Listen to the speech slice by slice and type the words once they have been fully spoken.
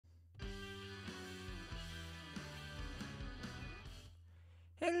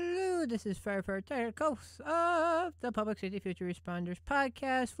Hello, this is Firefighter Tiger, host of the Public Safety Future Responders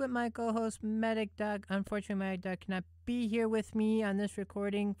podcast with my co-host Medic Doug. Unfortunately, Medic Doug cannot be here with me on this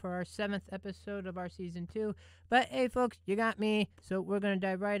recording for our 7th episode of our season 2. But hey, folks, you got me, so we're going to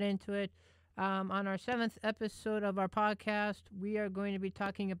dive right into it. On our 7th episode of our podcast, we are going to be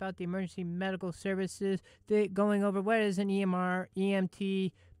talking about the emergency medical services, going over what is an EMR,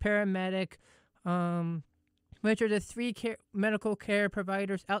 EMT, paramedic, which are the three medical care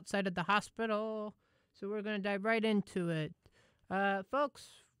providers outside of the hospital. So we're going to dive right into it. Folks,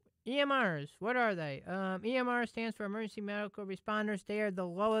 EMRs, what are they? EMR stands for Emergency Medical Responders. They are the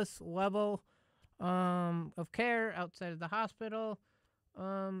lowest level of care outside of the hospital.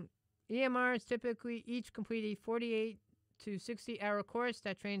 EMRs typically each complete a 48 to 60-hour course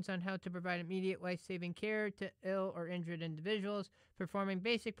that trains on how to provide immediate life-saving care to ill or injured individuals, performing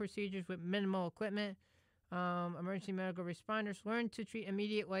basic procedures with minimal equipment. Emergency medical responders learn to treat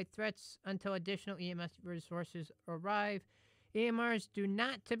immediate life threats until additional EMS resources arrive. EMRs do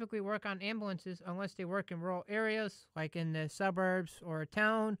not typically work on ambulances unless they work in rural areas, like in the suburbs or a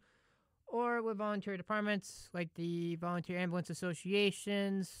town, or with volunteer departments like the Volunteer Ambulance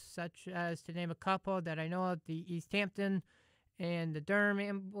Associations, such as, to name a couple that I know of, the East Hampton and the Durham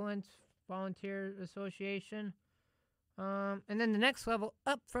Ambulance Volunteer Association. And then the next level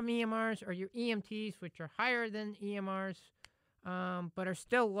up from EMRs are your EMTs, which are higher than EMRs, but are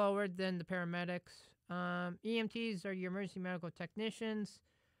still lower than the paramedics. EMTs are your emergency medical technicians.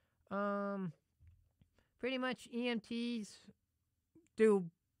 Pretty much EMTs do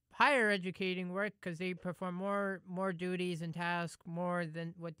higher educating work because they perform more duties and tasks more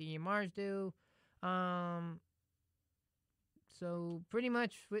than what the EMRs do. So pretty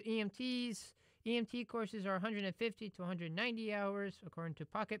much with EMTs, EMT courses are 150 to 190 hours, according to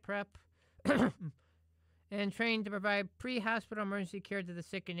Pocket Prep, and trained to provide pre-hospital emergency care to the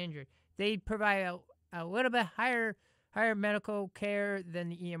sick and injured. They provide a little bit higher medical care than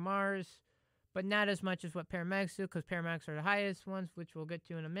the EMRs, but not as much as what paramedics do, because paramedics are the highest ones, which we'll get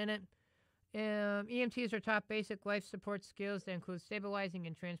to in a minute. EMTs are taught basic life support skills that include stabilizing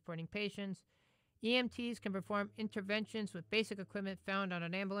and transporting patients. EMTs can perform interventions with basic equipment found on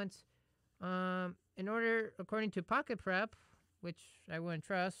an ambulance. According to Pocket Prep, which I wouldn't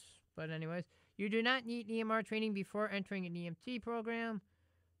trust, but anyways, you do not need EMR training before entering an EMT program.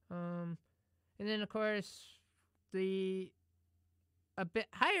 And then, of course, a bit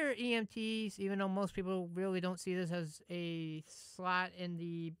higher EMTs, even though most people really don't see this as a slot in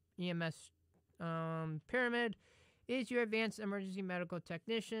the EMS pyramid, is your advanced emergency medical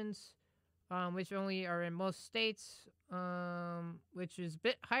technicians, which only are in most states, which is a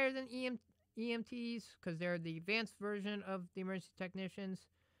bit higher than EMTs because they're the advanced version of the emergency technicians.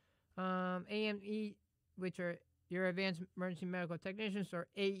 AME, which are your advanced emergency medical technicians, or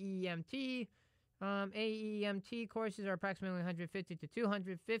AEMT. AEMT courses are approximately 150 to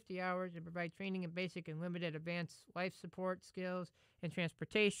 250 hours and provide training in basic and limited advanced life support skills and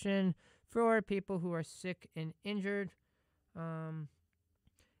transportation for people who are sick and injured. And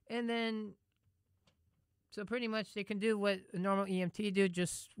then, so pretty much they can do what a normal EMT do,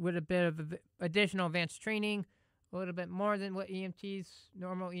 just with a bit of additional advanced training, a little bit more than what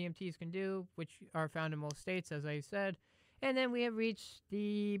normal EMTs can do, which are found in most states, as I said. And then we have reached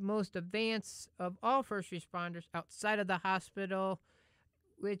the most advanced of all first responders outside of the hospital,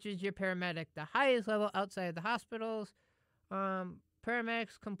 which is your paramedic, the highest level outside of the hospitals.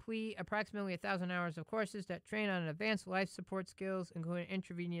 Paramedics complete approximately 1,000 hours of courses that train on advanced life support skills, including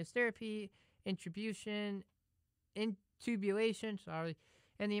intravenous therapy, intubulation, and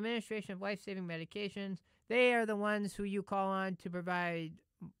the administration of life-saving medications. They are the ones who you call on to provide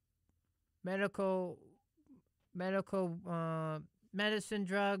medical medicine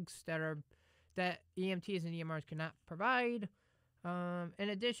drugs that EMTs and EMRs cannot provide. In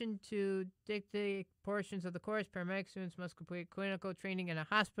addition to dictate portions of the course, paramedic students must complete clinical training in a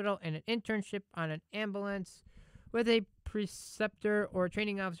hospital and an internship on an ambulance with a preceptor or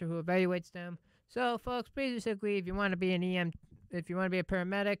training officer who evaluates them. So, folks, basically, if you want to be a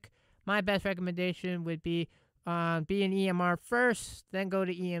paramedic, my best recommendation would be be an EMR first, then go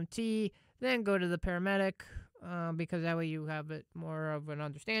to EMT, then go to the paramedic, because that way you have it more of an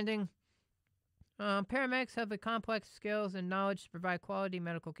understanding. Paramedics have the complex skills and knowledge to provide quality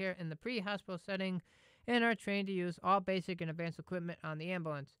medical care in the pre-hospital setting and are trained to use all basic and advanced equipment on the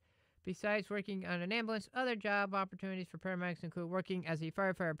ambulance. Besides working on an ambulance, other job opportunities for paramedics include working as a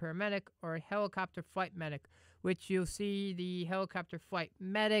firefighter paramedic or a helicopter flight medic, which you'll see the helicopter flight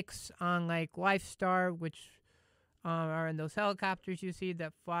medics on like Lifestar, which are in those helicopters you see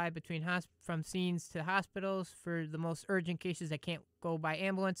that fly between from scenes to hospitals for the most urgent cases that can't go by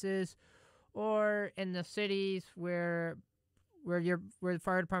ambulances, or in the cities where the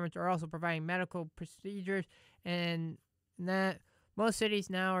fire departments are also providing medical procedures, and that most cities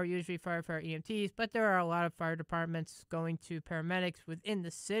now are usually firefighter EMTs, but there are a lot of fire departments going to paramedics within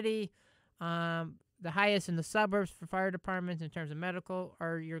the city. The highest in the suburbs for fire departments in terms of medical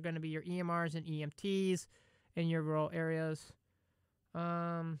are you're going to be your EMRs and EMTs in your rural areas. So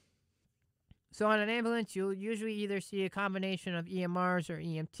on an ambulance, you'll usually either see a combination of EMRs or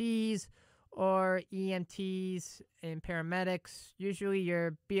EMTs, or EMTs and paramedics. Usually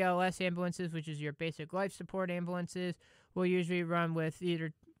your BLS ambulances, which is your basic life support ambulances, will usually run with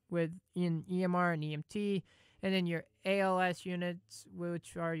either with an EMR and EMT, and then your ALS units,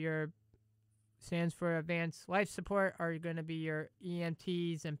 which are your stands for advanced life support, are going to be your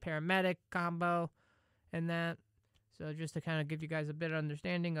EMTs and paramedic combo, and that. So just to kind of give you guys a bit of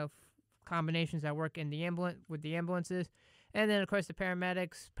understanding of combinations that work in the with the ambulances. And then, of course, the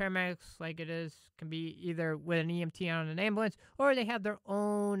paramedics, like it is, can be either with an EMT on an ambulance, or they have their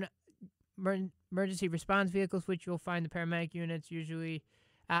own emergency response vehicles, which you'll find the paramedic units usually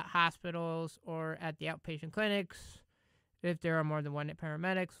at hospitals or at the outpatient clinics, if there are more than one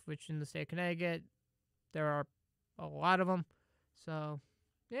paramedics, which in the state of Connecticut, there are a lot of them. So,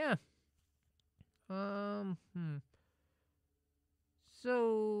 yeah.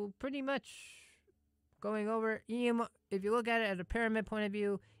 So, pretty much going over if you look at it at a pyramid point of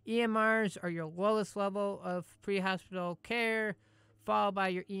view, EMRs are your lowest level of pre-hospital care, followed by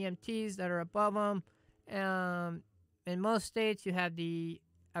your EMTs that are above them. In most states, you have the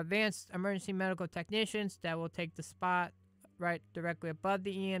advanced emergency medical technicians that will take the spot right directly above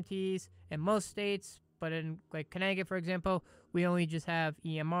the EMTs in most states. But in like Connecticut, for example, we only just have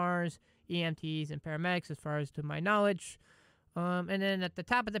EMRs, EMTs, and paramedics as far as to my knowledge. And then at the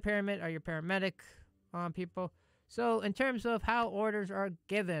top of the pyramid are your paramedic people. So in terms of how orders are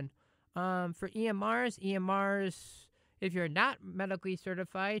given, for EMRs, if you're not medically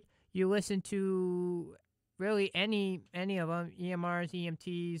certified, you listen to really any of them, EMRs,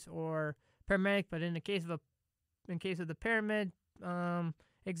 EMTs, or paramedic. But in case of the pyramid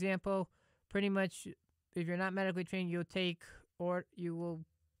example, pretty much if you're not medically trained, you will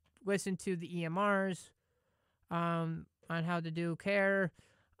listen to the EMRs on how to do care,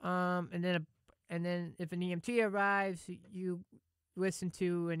 and then if an EMT arrives, you listen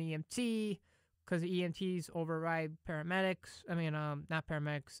to an EMT, because the EMTs override paramedics. Not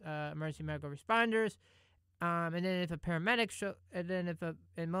paramedics, emergency medical responders. And then if a paramedic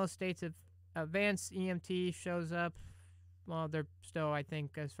in most states, if advanced EMT shows up, well, they're still, I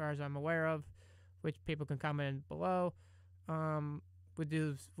think, as far as I'm aware of, which people can comment below,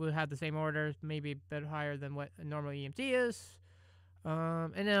 would have the same orders, maybe a bit higher than what a normal EMT is.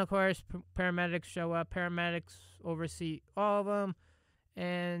 And then, of course, paramedics show up. Paramedics oversee all of them,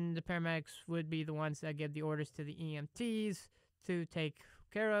 and the paramedics would be the ones that give the orders to the EMTs to take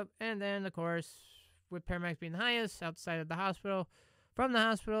care of. And then, of course, with paramedics being the highest outside of the hospital, from the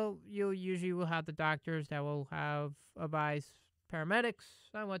hospital, you usually will have the doctors that will advise paramedics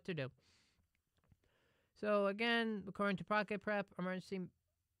on what to do. So again, according to Pocket Prep, emergency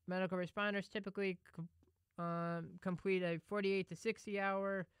medical responders typically complete a 48 to 60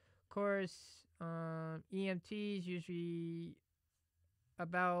 hour course. EMTs usually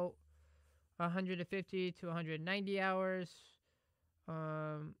about 150 to 190 hours.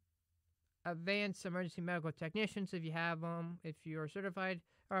 Advanced emergency medical technicians, if you have them, if you are certified,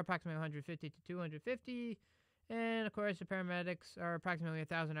 are approximately 150 to 250. And of course, the paramedics are approximately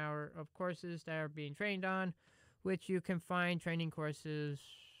 1,000 hours of courses that are being trained on, which you can find training courses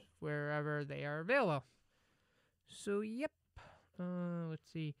wherever they are available. So, yep.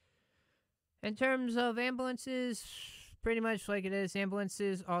 Let's see. In terms of ambulances, pretty much like it is,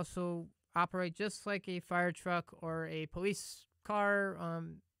 ambulances also operate just like a fire truck or a police car.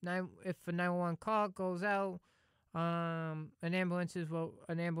 If a 911 call goes out, an ambulance will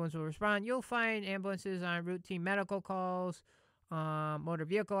respond. You'll find ambulances on routine medical calls, motor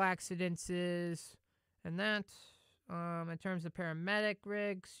vehicle accidents, and that. In terms of paramedic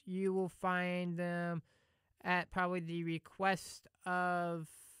rigs, you will find them at probably the request of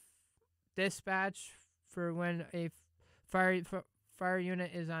dispatch for when a fire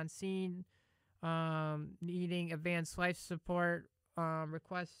unit is on scene, needing advanced life support.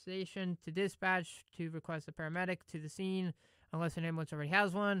 Requestation to dispatch to request a paramedic to the scene, unless an ambulance already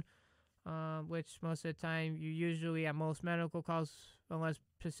has one, which most of the time you usually at most medical calls, unless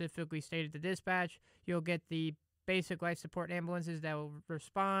specifically stated to dispatch, you'll get the basic life support ambulances that will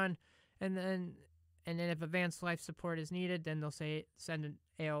respond, and then And then if advanced life support is needed, then they'll say send an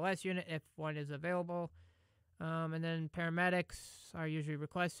ALS unit if one is available. And then paramedics are usually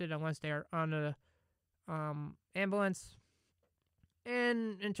requested unless they are on a ambulance.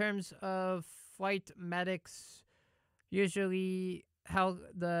 And in terms of flight medics, usually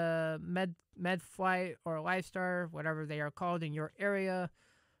the med flight or lifestar, whatever they are called in your area,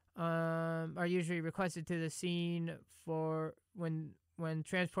 are usually requested to the scene for when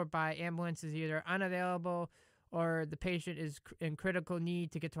transport by ambulance is either unavailable or the patient is in critical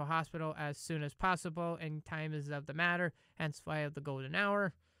need to get to a hospital as soon as possible, and time is of the matter, hence why of the golden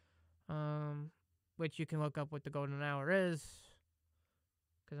hour, which you can look up what the golden hour is,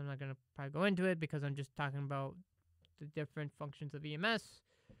 because I'm not going to probably go into it because I'm just talking about the different functions of EMS.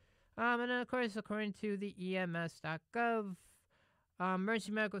 And then, of course, according to the EMS.gov,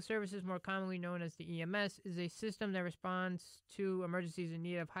 emergency medical services, more commonly known as the EMS, is a system that responds to emergencies in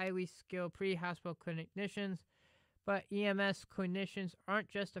need of highly skilled pre-hospital clinicians. But EMS clinicians aren't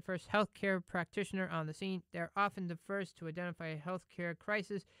just the first healthcare practitioner on the scene. They're often the first to identify a healthcare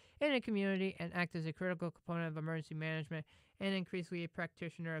crisis in a community and act as a critical component of emergency management and increasingly a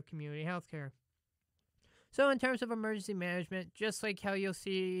practitioner of community healthcare. So in terms of emergency management, just like how you'll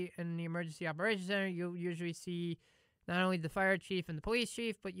see in the Emergency Operations Center, you'll usually see not only the fire chief and the police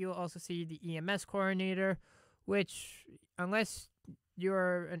chief, but you'll also see the EMS coordinator, which, unless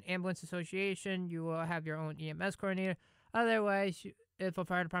you're an ambulance association, you will have your own EMS coordinator. Otherwise, if a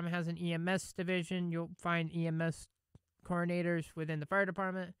fire department has an EMS division, you'll find EMS coordinators within the fire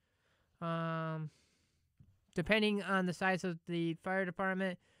department. Depending on the size of the fire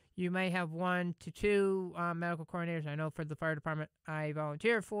department, you may have 1 to 2 medical coordinators. I know for the fire department I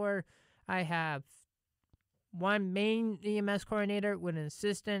volunteer for, I have 1 main EMS coordinator with an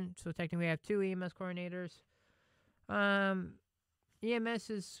assistant, so technically I have 2 EMS coordinators. EMS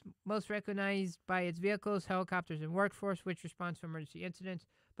is most recognized by its vehicles, helicopters, and workforce, which responds to emergency incidents.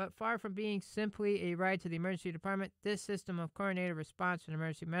 But far from being simply a ride to the emergency department, this system of coordinated response and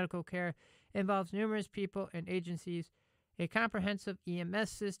emergency medical care involves numerous people and agencies. A comprehensive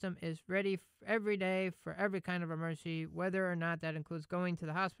EMS system is ready every day for every kind of emergency, whether or not that includes going to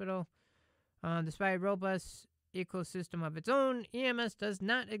the hospital. Despite a robust ecosystem of its own, EMS does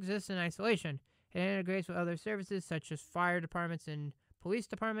not exist in isolation. It integrates with other services such as fire departments and police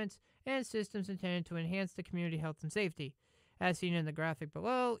departments and systems intended to enhance the community health and safety. As seen in the graphic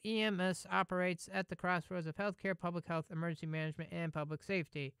below, EMS operates at the crossroads of healthcare, public health, emergency management, and public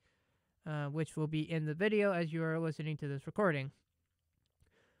safety, which will be in the video as you are listening to this recording.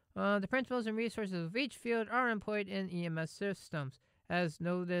 The principles and resources of each field are employed in EMS systems. As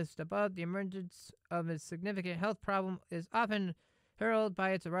noticed above, the emergence of a significant health problem is often heralded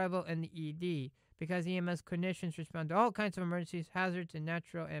by its arrival in the ED. Because EMS clinicians respond to all kinds of emergencies, hazards, and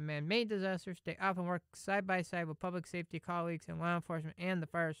natural and man-made disasters, they often work side by side with public safety colleagues and law enforcement and the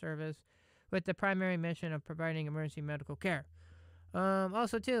fire service with the primary mission of providing emergency medical care.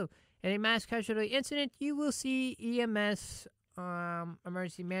 Also, too, in a mass casualty incident, you will see EMS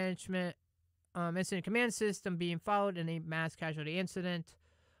emergency management incident command system being followed in a mass casualty incident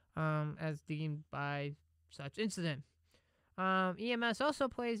as deemed by such incident. EMS also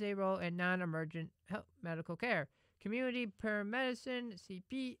plays a role in non-emergent medical care. Community paramedicine,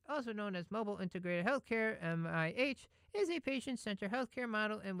 CP, also known as Mobile Integrated Healthcare, MIH, is a patient-centered healthcare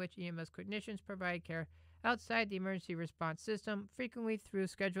model in which EMS clinicians provide care outside the emergency response system, frequently through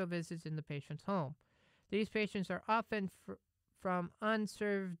scheduled visits in the patient's home. These patients are often from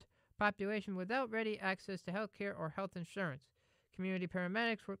unserved population without ready access to healthcare or health insurance. Community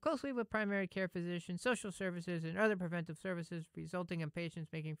paramedics work closely with primary care physicians, social services, and other preventive services, resulting in patients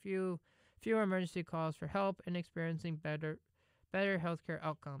making fewer emergency calls for help and experiencing better healthcare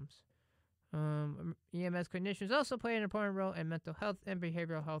outcomes. EMS clinicians also play an important role in mental health and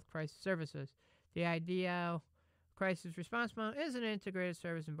behavioral health crisis services. The ideal crisis response model is an integrated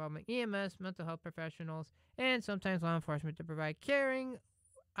service involving EMS, mental health professionals, and sometimes law enforcement to provide caring,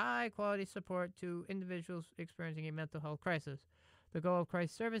 high-quality support to individuals experiencing a mental health crisis. The goal of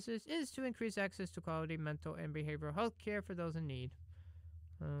crisis services is to increase access to quality mental and behavioral health care for those in need.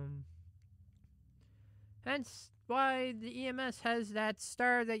 Hence why the EMS has that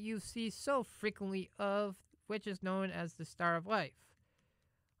star that you see so frequently of, which is known as the Star of Life.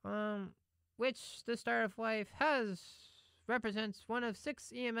 Which the Star of Life represents one of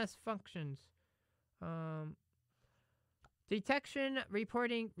 6 EMS functions. Detection,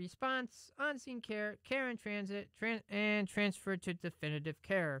 reporting, response, on-scene care, care in transit, and transfer to definitive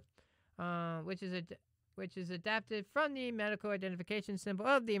care, which is adapted from the medical identification symbol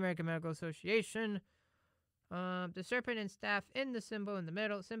of the American Medical Association. The serpent and staff in the symbol in the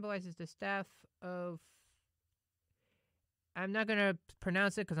middle symbolizes the staff of, I'm not going to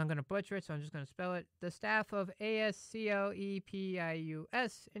pronounce it because I'm going to butcher it, so I'm just going to spell it. The staff of ASCLEPIUS,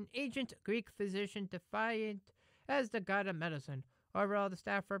 an ancient Greek physician defined as the god of medicine. Overall, the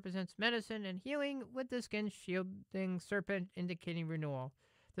staff represents medicine and healing, with the skin shielding serpent indicating renewal.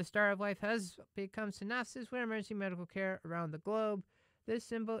 The Star of Life has become synonymous with emergency medical care around the globe. This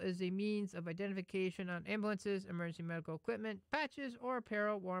symbol is a means of identification on ambulances, emergency medical equipment, patches, or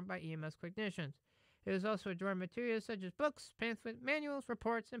apparel worn by EMS technicians. It is also adorned materials such as books, pamphlets, manuals,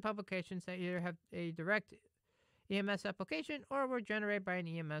 reports, and publications that either have a direct EMS application or were generated by an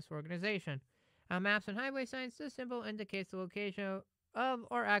EMS organization. On maps and highway signs, this symbol indicates the location of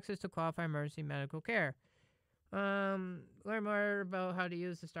or access to qualified emergency medical care. Learn more about how to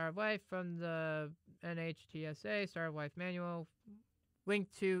use the Star of Life from the NHTSA Star of Life manual. Link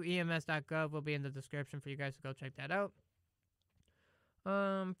to ems.gov will be in the description for you guys to go check that out.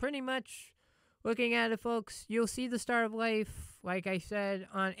 Pretty much looking at it, folks, you'll see the Star of Life, like I said,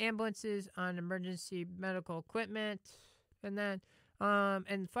 on ambulances, on emergency medical equipment, and then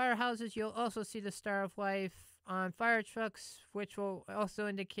in firehouses, you'll also see the Star of Life on fire trucks, which will also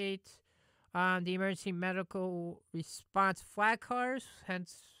indicate the emergency medical response flag cars,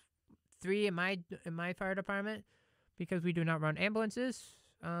 hence 3 in my fire department, because we do not run ambulances.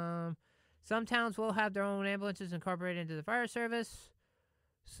 Some towns will have their own ambulances incorporated into the fire service.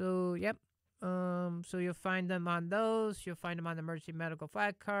 So, yep. So you'll find them on those. You'll find them on the emergency medical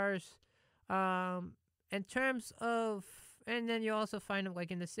flag cars. In terms of, and then you'll also find them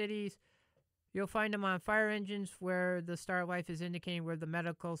like in the cities. You'll find them on fire engines where the Star of Life is indicating where the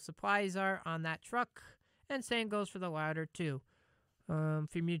medical supplies are on that truck. And same goes for the ladder too. For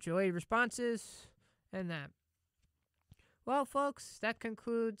mutual aid responses and that. Well, folks, that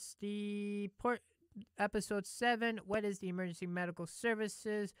concludes the episode 7. What is the emergency medical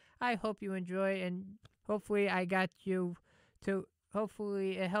services? I hope you enjoy, and hopefully I got you to.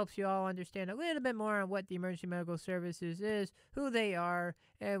 Hopefully it helps you all understand a little bit more on what the emergency medical services is, who they are,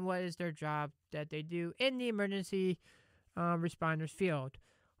 and what is their job that they do in the emergency responders field.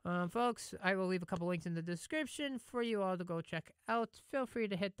 Folks, I will leave a couple links in the description for you all to go check out. Feel free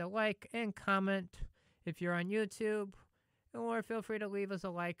to hit the like and comment if you're on YouTube, or feel free to leave us a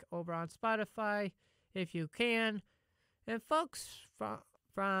like over on Spotify if you can. And folks,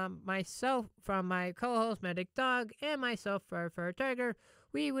 from myself, from my co-host Medic Dog, and myself, Firefighter Tiger,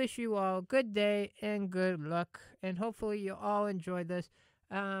 we wish you all good day and good luck, and hopefully you all enjoy this.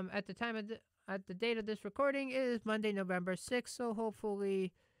 At the date of this recording, it is Monday, November 6th, so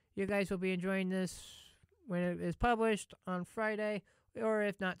hopefully you guys will be enjoying this when it is published on Friday, or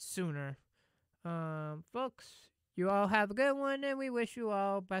if not sooner. Folks, you all have a good one, and we wish you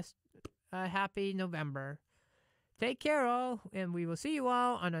all happy November. Take care, all, and we will see you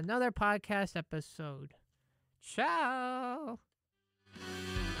all on another podcast episode. Ciao!